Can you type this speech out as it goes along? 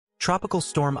Tropical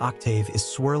storm Octave is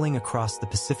swirling across the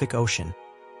Pacific Ocean,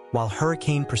 while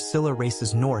Hurricane Priscilla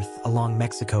races north along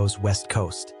Mexico's west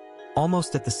coast.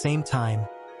 Almost at the same time,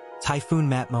 Typhoon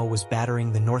Matmo was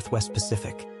battering the Northwest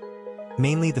Pacific,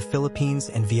 mainly the Philippines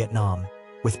and Vietnam,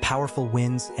 with powerful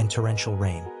winds and torrential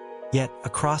rain. Yet,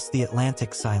 across the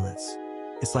Atlantic, silence.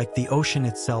 It's like the ocean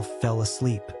itself fell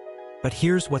asleep. But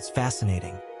here's what's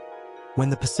fascinating.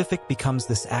 When the Pacific becomes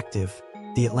this active,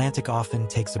 the Atlantic often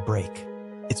takes a break.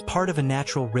 It's part of a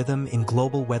natural rhythm in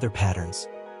global weather patterns,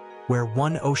 where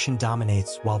one ocean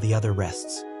dominates while the other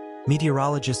rests.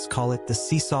 Meteorologists call it the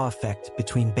seesaw effect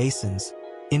between basins,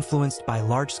 influenced by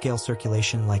large-scale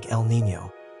circulation like El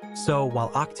Niño. So, while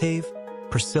Octave,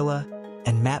 Priscilla,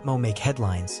 and Matmo make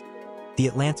headlines, the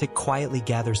Atlantic quietly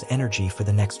gathers energy for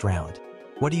the next round.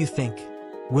 What do you think?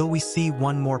 Will we see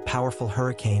one more powerful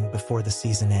hurricane before the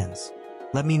season ends?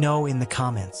 Let me know in the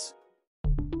comments.